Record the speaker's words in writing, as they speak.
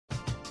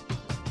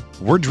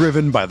We're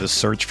driven by the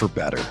search for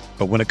better.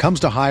 But when it comes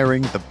to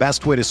hiring, the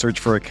best way to search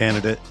for a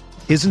candidate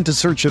isn't to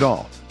search at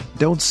all.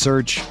 Don't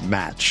search,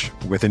 match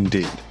with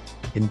Indeed.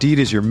 Indeed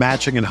is your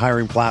matching and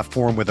hiring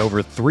platform with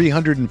over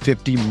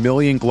 350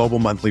 million global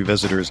monthly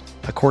visitors,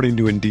 according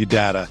to Indeed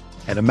data,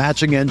 and a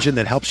matching engine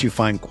that helps you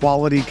find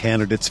quality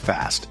candidates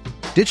fast.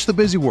 Ditch the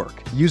busy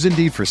work. Use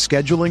Indeed for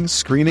scheduling,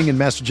 screening, and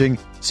messaging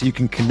so you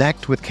can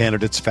connect with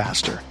candidates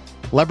faster.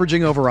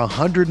 Leveraging over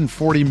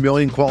 140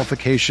 million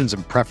qualifications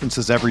and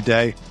preferences every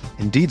day,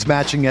 Indeed's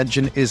matching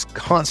engine is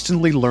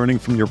constantly learning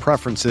from your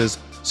preferences,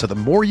 so the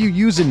more you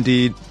use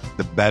Indeed,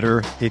 the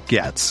better it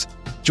gets.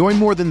 Join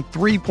more than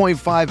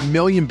 3.5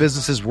 million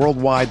businesses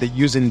worldwide that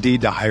use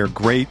Indeed to hire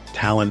great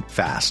talent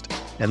fast.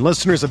 And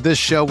listeners of this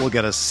show will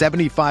get a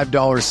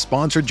 $75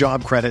 sponsored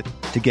job credit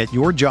to get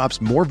your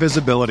jobs more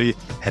visibility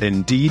at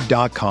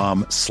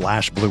Indeed.com/Blue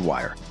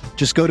Wire.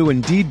 Just go to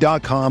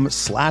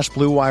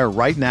Indeed.com/Blue Wire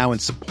right now and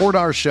support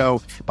our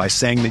show by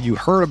saying that you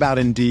heard about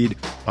Indeed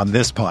on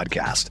this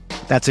podcast.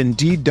 That's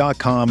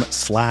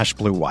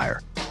Indeed.com/Blue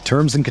Wire.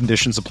 Terms and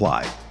conditions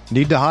apply.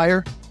 Need to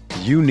hire?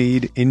 You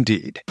need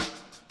Indeed.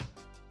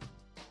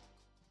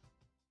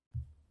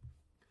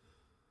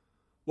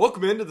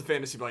 Welcome into the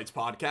Fantasy Bites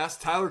podcast.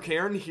 Tyler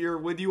Caron here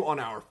with you on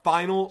our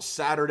final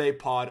Saturday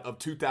pod of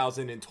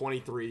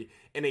 2023,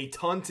 and a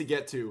ton to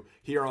get to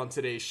here on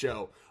today's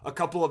show. A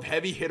couple of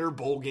heavy hitter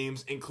bowl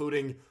games,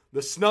 including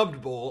the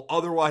Snubbed Bowl,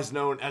 otherwise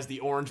known as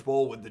the Orange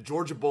Bowl, with the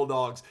Georgia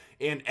Bulldogs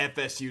and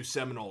FSU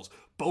Seminoles.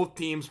 Both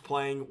teams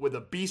playing with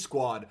a B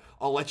squad.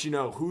 I'll let you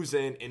know who's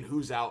in and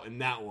who's out in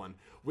that one.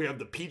 We have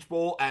the Peach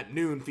Bowl at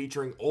noon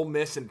featuring Ole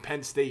Miss and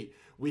Penn State.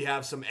 We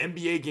have some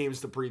NBA games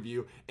to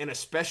preview and a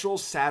special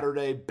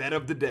Saturday bet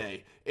of the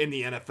day in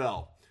the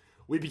NFL.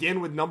 We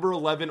begin with number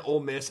 11 Ole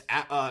Miss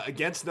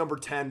against number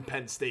 10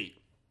 Penn State.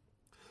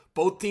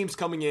 Both teams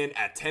coming in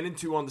at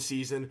 10-2 on the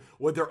season,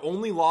 with their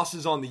only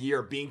losses on the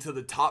year being to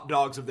the top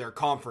dogs of their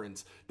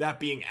conference, that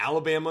being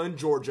Alabama and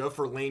Georgia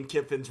for Lane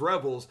Kiffin's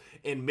Rebels,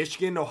 and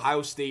Michigan and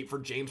Ohio State for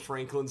James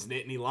Franklin's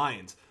Nittany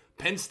Lions.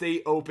 Penn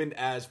State opened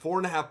as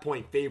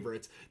 4.5-point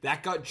favorites.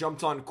 That got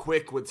jumped on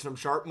quick with some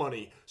sharp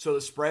money, so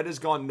the spread has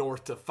gone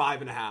north to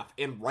 5.5,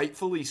 and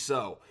rightfully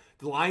so.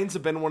 The Lions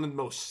have been one of the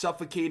most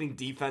suffocating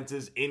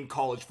defenses in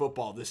college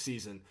football this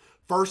season.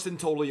 First in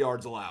total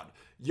yards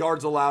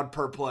allowed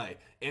per play,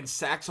 and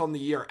sacks on the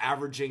year,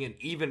 averaging an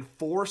even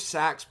 4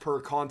 sacks per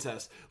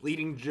contest,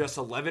 leading to just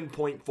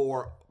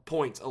 11.4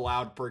 points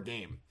allowed per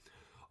game.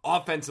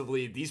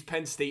 Offensively, these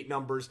Penn State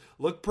numbers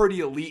look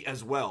pretty elite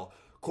as well.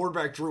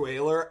 Quarterback Drew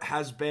Ayler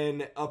has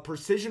been a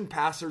precision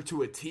passer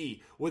to a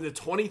T with a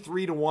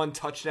 23-1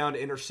 touchdown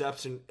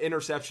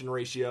interception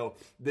ratio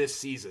this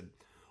season.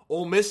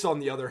 Ole Miss, on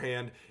the other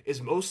hand,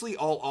 is mostly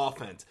all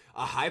offense,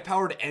 a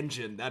high-powered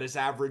engine that has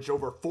averaged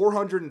over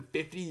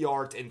 450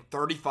 yards and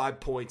 35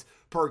 points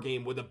per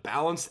game with a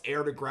balanced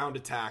air-to-ground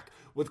attack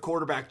with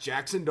quarterback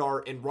Jackson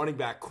Dart and running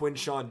back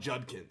Quinshon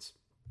Judkins.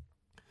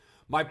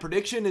 My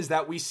prediction is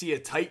that we see a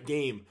tight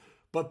game,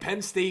 but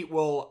Penn State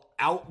will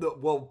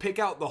pick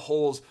out the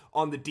holes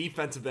on the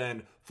defensive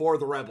end for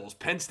the Rebels.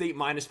 Penn State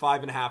minus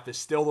 5.5 is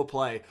still the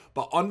play,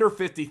 but under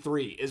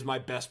 53 is my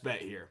best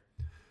bet here.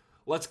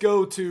 Let's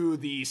go to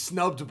the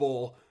Snubbed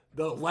Bowl,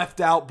 the Left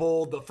Out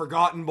Bowl, the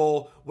Forgotten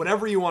Bowl,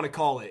 whatever you want to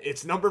call it.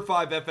 It's number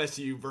 5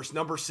 FSU versus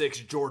number 6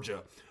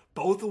 Georgia,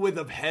 both with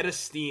a head of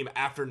steam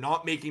after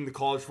not making the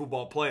college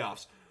football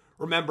playoffs.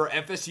 Remember,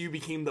 FSU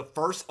became the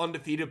first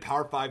undefeated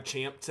Power 5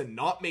 champ to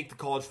not make the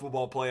college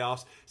football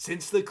playoffs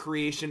since the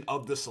creation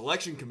of the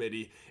selection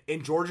committee,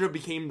 and Georgia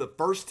became the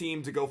first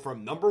team to go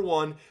from number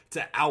 1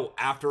 to out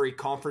after a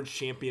conference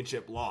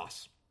championship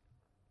loss.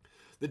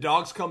 The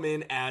Dogs come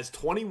in as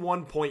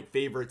 21-point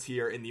favorites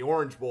here in the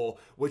Orange Bowl,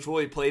 which will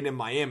be played in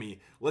Miami.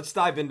 Let's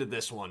dive into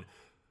this one.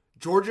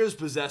 Georgia is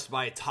possessed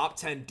by a top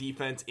 10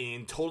 defense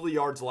in total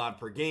yards allowed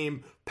per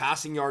game,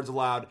 passing yards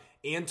allowed,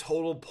 and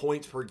total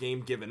points per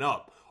game given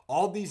up.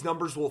 All these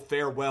numbers will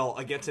fare well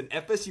against an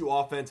FSU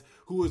offense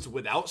who is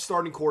without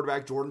starting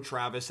quarterback Jordan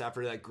Travis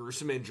after that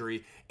gruesome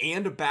injury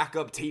and a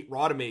backup Tate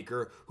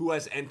Rodemaker who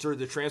has entered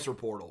the transfer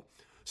portal.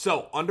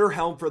 So, under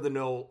helm for the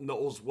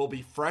Noles will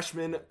be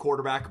freshman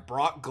quarterback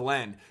Brock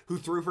Glenn, who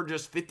threw for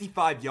just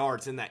 55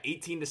 yards in that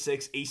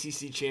 18-6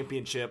 ACC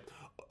championship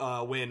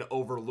win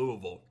over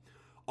Louisville.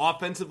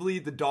 Offensively,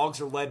 the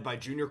Dogs are led by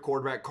junior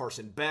quarterback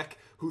Carson Beck,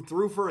 who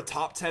threw for a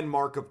top 10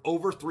 mark of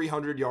over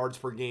 300 yards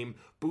per game,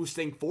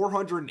 boosting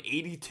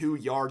 482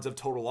 yards of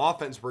total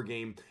offense per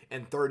game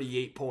and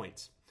 38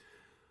 points.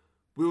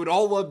 We would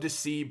all love to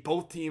see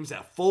both teams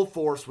at full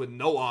force with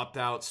no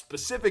opt-outs,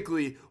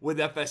 specifically with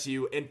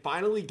FSU, and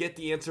finally get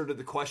the answer to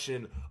the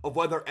question of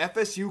whether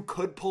FSU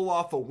could pull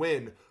off a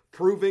win,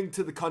 proving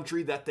to the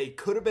country that they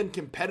could have been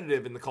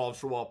competitive in the college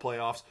football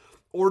playoffs,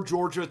 or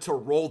Georgia to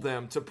roll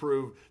them to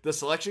prove the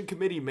selection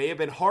committee may have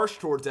been harsh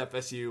towards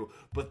FSU,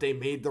 but they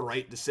made the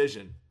right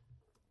decision.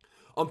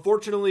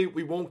 Unfortunately,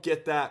 we won't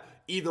get that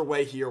either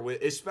way here,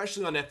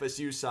 especially on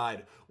FSU's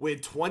side,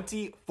 with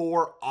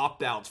 24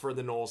 opt-outs for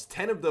the Noles,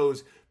 10 of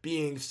those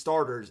being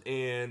starters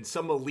and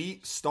some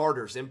elite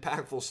starters,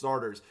 impactful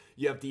starters.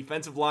 You have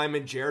defensive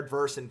lineman Jared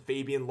Verse and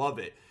Fabian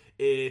Lovett.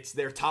 It's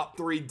their top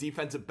 3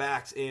 defensive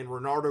backs in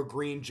Renardo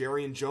Green,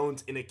 Jarian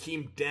Jones, and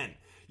Akeem Dent.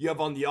 You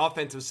have on the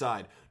offensive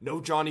side, no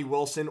Johnny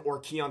Wilson or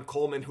Keon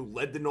Coleman, who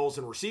led the Noles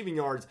in receiving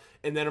yards,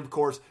 and then, of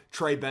course,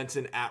 Trey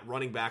Benson at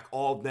running back,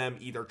 all of them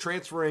either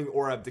transferring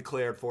or have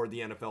declared for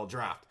the NFL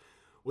draft.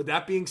 With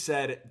that being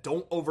said,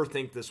 don't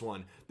overthink this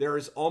one. There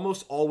is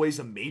almost always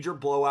a major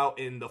blowout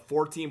in the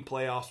 4-team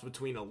playoffs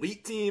between an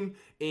elite team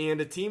and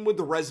a team with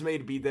the resume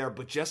to be there,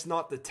 but just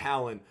not the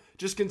talent.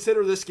 Just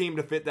consider this game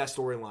to fit that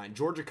storyline.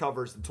 Georgia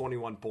covers the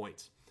 21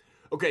 points.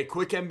 Okay,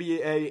 quick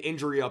NBA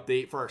injury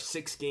update for our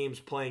 6 games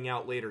playing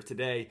out later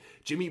today.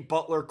 Jimmy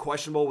Butler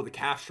questionable with a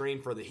calf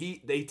strain for the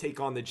Heat. They take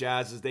on the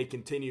Jazz as they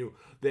continue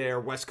their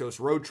West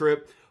Coast road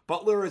trip.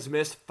 Butler has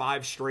missed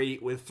 5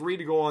 straight with 3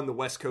 to go on the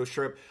West Coast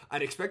trip.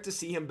 I'd expect to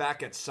see him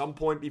back at some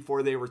point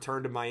before they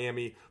return to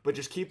Miami, but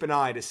just keep an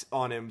eye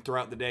on him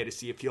throughout the day to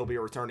see if he'll be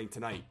returning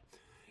tonight.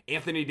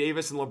 Anthony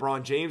Davis and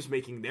LeBron James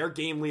making their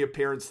gamely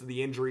appearance to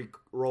the injury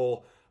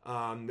roll.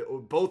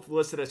 Both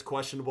listed as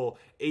questionable.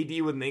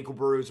 AD with an ankle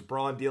bruise,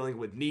 Braun dealing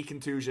with knee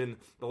contusion.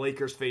 The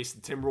Lakers face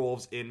the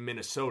Timberwolves in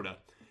Minnesota.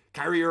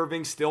 Kyrie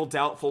Irving still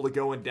doubtful to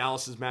go in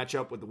Dallas's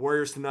matchup with the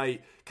Warriors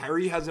tonight.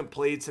 Kyrie hasn't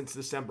played since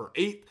December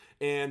 8th,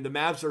 and the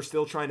Mavs are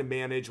still trying to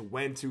manage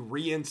when to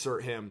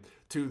reinsert him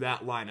to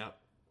that lineup.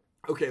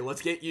 Okay,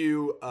 let's get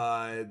you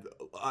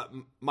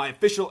my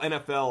official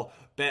NFL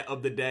bet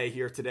of the day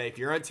here today. If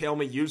you're on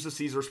TailMe, use the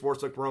Caesar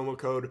Sportsbook promo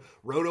code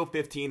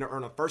ROTO15 to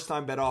earn a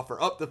first-time bet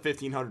offer up to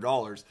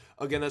 $1,500.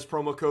 Again, that's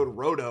promo code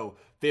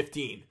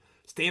ROTO15.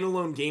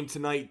 Standalone game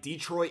tonight,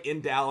 Detroit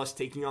in Dallas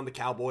taking on the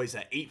Cowboys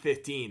at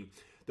 8:15.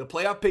 The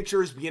playoff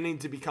picture is beginning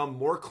to become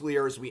more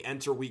clear as we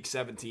enter Week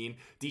 17.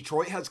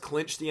 Detroit has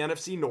clinched the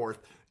NFC North,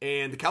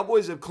 and the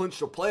Cowboys have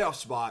clinched a playoff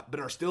spot, but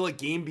are still a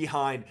game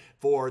behind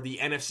for the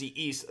NFC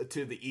East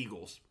to the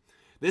Eagles.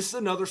 This is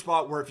another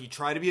spot where if you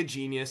try to be a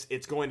genius,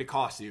 it's going to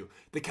cost you.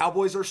 The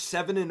Cowboys are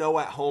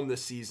 7-0 at home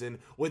this season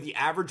with the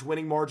average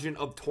winning margin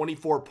of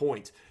 24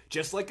 points.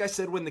 Just like I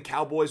said when the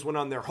Cowboys went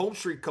on their home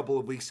streak a couple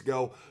of weeks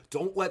ago,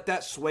 don't let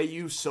that sway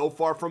you so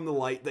far from the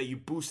light that you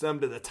boost them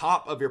to the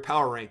top of your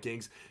power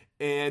rankings.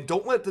 And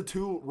don't let the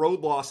 2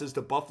 road losses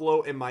to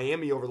Buffalo and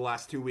Miami over the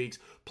last 2 weeks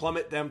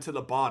plummet them to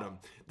the bottom.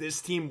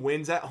 This team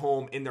wins at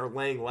home and they're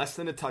laying less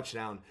than a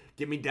touchdown.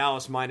 Give me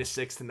Dallas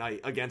 -6 tonight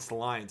against the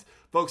Lions.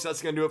 Folks,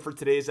 that's going to do it for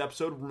today's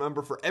episode.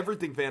 Remember, for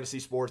everything fantasy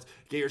sports,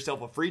 get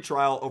yourself a free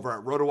trial over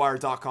at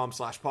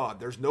rotowire.com/pod.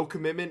 There's no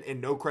commitment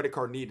and no credit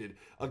card needed.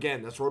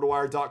 Again, that's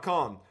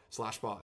rotowire.com/pod.